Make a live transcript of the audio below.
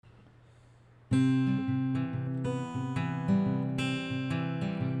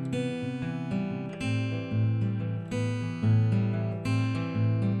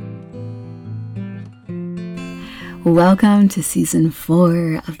Welcome to season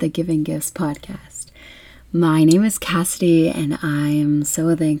 4 of the Giving Gifts podcast. My name is Cassidy, and I'm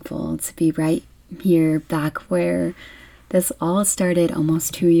so thankful to be right here back where this all started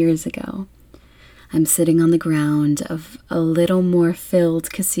almost 2 years ago. I'm sitting on the ground of a little more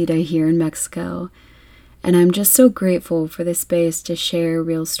filled casita here in Mexico, and I'm just so grateful for the space to share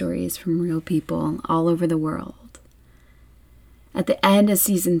real stories from real people all over the world. At the end of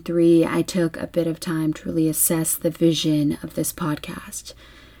season 3, I took a bit of time to really assess the vision of this podcast,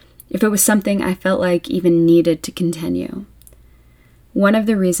 if it was something I felt like even needed to continue. One of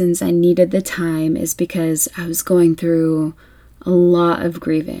the reasons I needed the time is because I was going through a lot of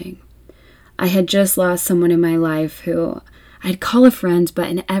grieving. I had just lost someone in my life who I'd call a friend, but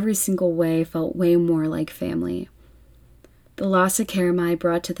in every single way felt way more like family. The loss of Karamai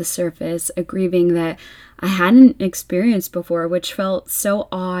brought to the surface a grieving that I hadn't experienced before, which felt so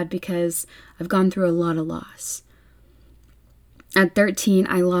odd because I've gone through a lot of loss. At 13,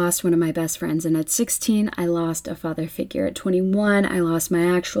 I lost one of my best friends, and at 16, I lost a father figure. At 21, I lost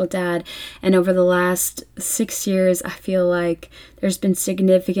my actual dad, and over the last 6 years, I feel like there's been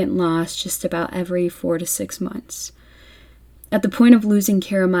significant loss just about every 4 to 6 months. At the point of losing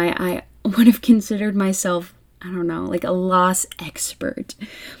Karamai, I would have considered myself like a loss expert.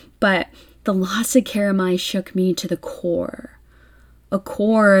 But the loss of Karamai shook me to the core. A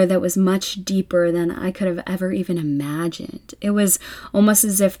core that was much deeper than I could have ever even imagined. It was almost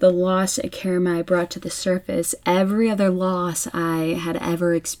as if the loss of Karamai brought to the surface every other loss I had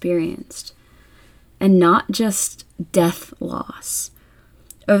ever experienced. And not just death loss.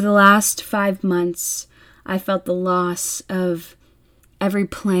 Over the last 5 months, I felt the loss of every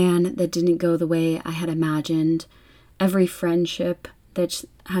plan that didn't go the way I had imagined, every friendship that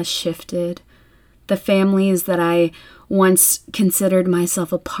has shifted, the families that I once considered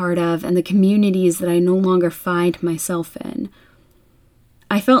myself a part of, and the communities that I no longer find myself in.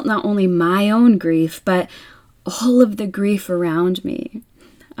 I felt not only my own grief, but all of the grief around me.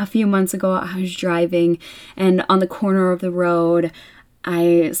 A few months ago, I was driving, and on the corner of the road,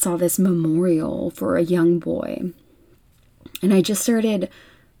 I saw this memorial for a young boy. And I just started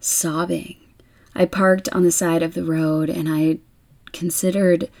sobbing. I parked on the side of the road and I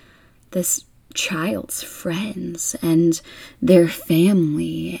considered this child's friends and their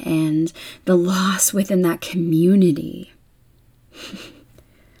family and the loss within that community.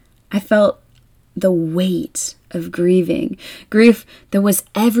 I felt the weight of grieving. Grief that was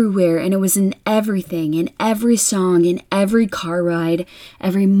everywhere, and it was in everything, in every song, in every car ride,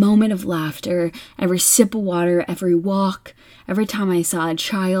 every moment of laughter, every sip of water, every walk, every time I saw a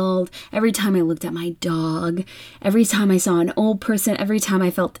child, every time I looked at my dog, every time I saw an old person, every time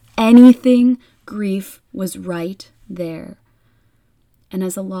I felt anything, grief was right there. And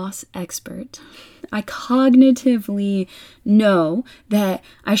as a loss expert, I cognitively know that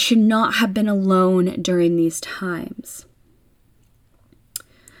I should not have been alone during these times.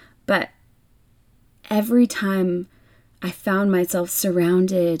 But every time I found myself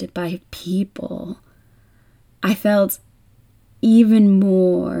surrounded by people, I felt even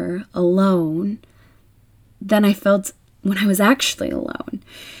more alone than I felt when I was actually alone.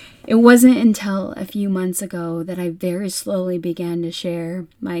 It wasn't until a few months ago that I very slowly began to share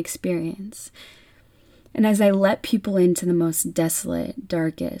my experience. And as I let people into the most desolate,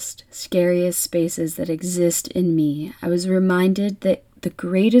 darkest, scariest spaces that exist in me, I was reminded that the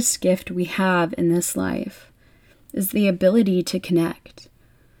greatest gift we have in this life is the ability to connect,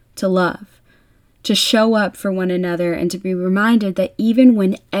 to love, to show up for one another, and to be reminded that even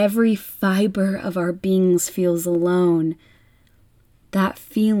when every fiber of our beings feels alone, that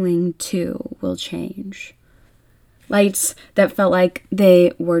feeling too will change. Lights that felt like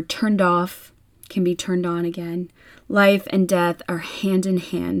they were turned off can be turned on again. Life and death are hand in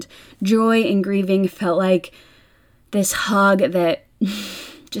hand. Joy and grieving felt like this hug that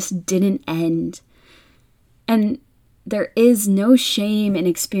just didn't end. And there is no shame in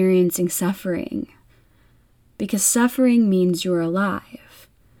experiencing suffering, because suffering means you're alive.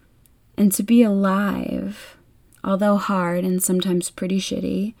 And to be alive, although hard and sometimes pretty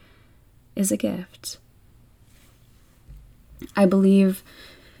shitty, is a gift. I believe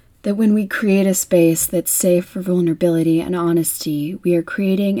that when we create a space that's safe for vulnerability and honesty, we are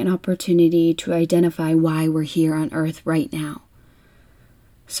creating an opportunity to identify why we're here on Earth right now.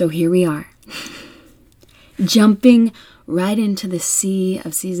 So here we are, jumping right into the sea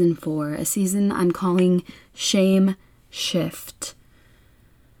of season 4, a season I'm calling Shame Shift.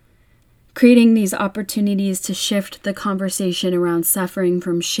 Creating these opportunities to shift the conversation around suffering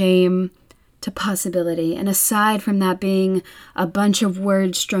from shame to possibility. And aside from that being a bunch of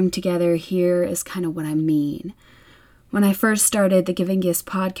words strung together, here is kind of what I mean. When I first started the Giving Gifts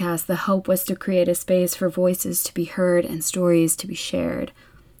podcast, the hope was to create a space for voices to be heard and stories to be shared.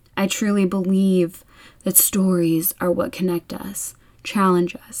 I truly believe that stories are what connect us,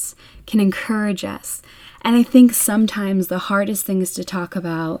 challenge us, can encourage us. And I think sometimes the hardest things to talk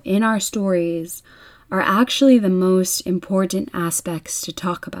about in our stories are actually the most important aspects to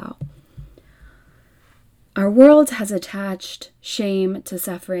talk about. Our world has attached shame to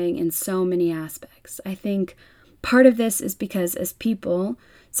suffering in so many aspects. I think part of this is because as people,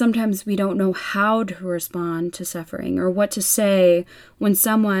 sometimes we don't know how to respond to suffering or what to say when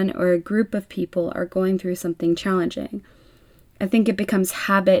someone or a group of people are going through something challenging. I think it becomes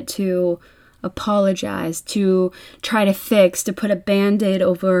habit to apologize, to try to fix, to put a band-aid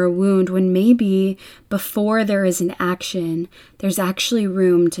over a wound when maybe before there is an action, there's actually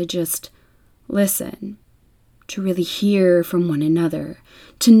room to just listen, to really hear from one another,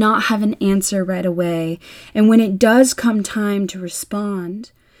 to not have an answer right away. And when it does come time to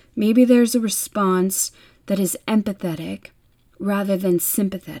respond, maybe there's a response that is empathetic rather than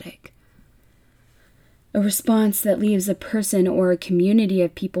sympathetic. A response that leaves a person or a community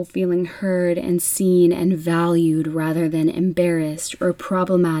of people feeling heard and seen and valued rather than embarrassed or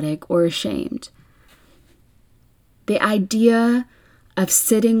problematic or ashamed. The idea of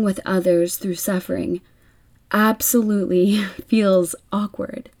sitting with others through suffering absolutely feels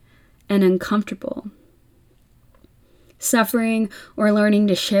awkward and uncomfortable. Suffering or learning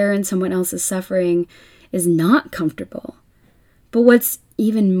to share in someone else's suffering is not comfortable. But what's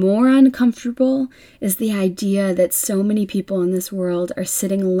even more uncomfortable is the idea that so many people in this world are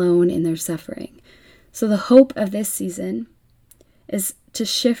sitting alone in their suffering. So the hope of this season is to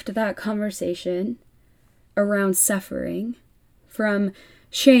shift that conversation around suffering from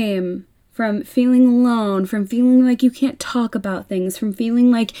shame, from feeling alone, from feeling like you can't talk about things, from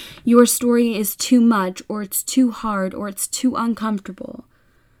feeling like your story is too much or it's too hard or it's too uncomfortable.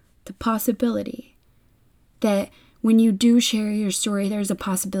 The possibility that when you do share your story, there's a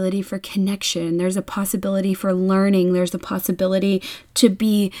possibility for connection. There's a possibility for learning. There's a possibility to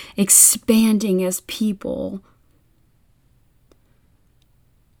be expanding as people.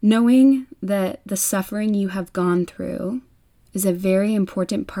 Knowing that the suffering you have gone through is a very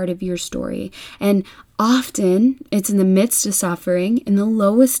important part of your story. And often it's in the midst of suffering, in the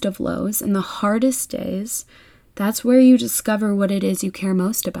lowest of lows, in the hardest days, that's where you discover what it is you care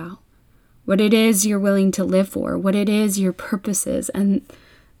most about. What it is you're willing to live for, what it is your purpose is, and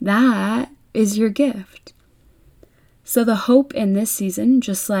that is your gift. So the hope in this season,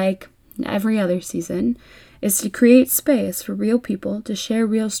 just like every other season, is to create space for real people to share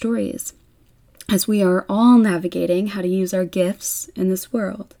real stories as we are all navigating how to use our gifts in this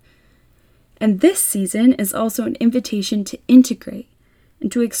world. And this season is also an invitation to integrate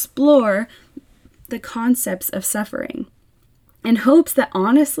and to explore the concepts of suffering, in hopes that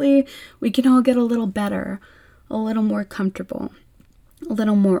honestly, we can all get a little better, a little more comfortable, a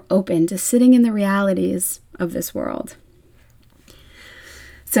little more open to sitting in the realities of this world.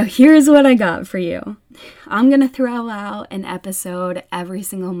 So here's what I got for you. I'm going to throw out an episode every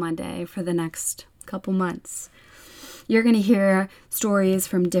single Monday for the next couple months. You're going to hear stories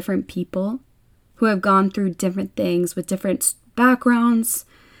from different people who have gone through different things with different backgrounds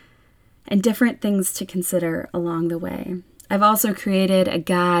and different things to consider along the way. I've also created a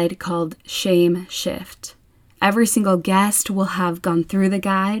guide called Shame Shift. Every single guest will have gone through the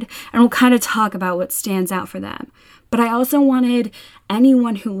guide and we'll kind of talk about what stands out for them. But I also wanted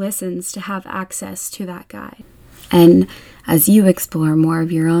anyone who listens to have access to that guide. And as you explore more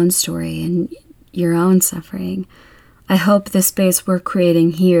of your own story and your own suffering, I hope the space we're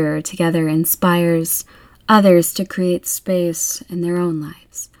creating here together inspires others to create space in their own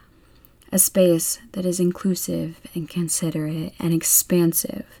lives. A space that is inclusive and considerate and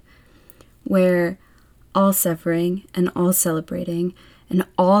expansive, where all suffering and all celebrating and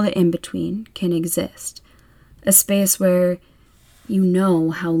all the in-between can exist. A space where you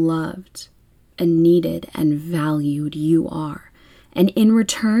know how loved and needed and valued you are. And in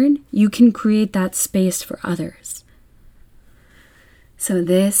return, you can create that space for others. So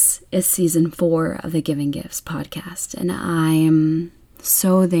this is season 4 of the Giving Gifts podcast, and I am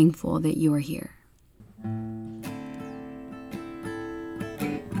so thankful that you are here.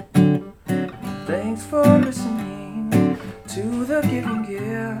 Thanks for listening to the Giving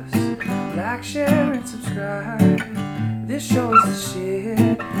Gifts. Like, share, and subscribe. This show is the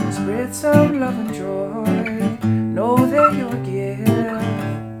shit. Spread some love and joy. Know that your gift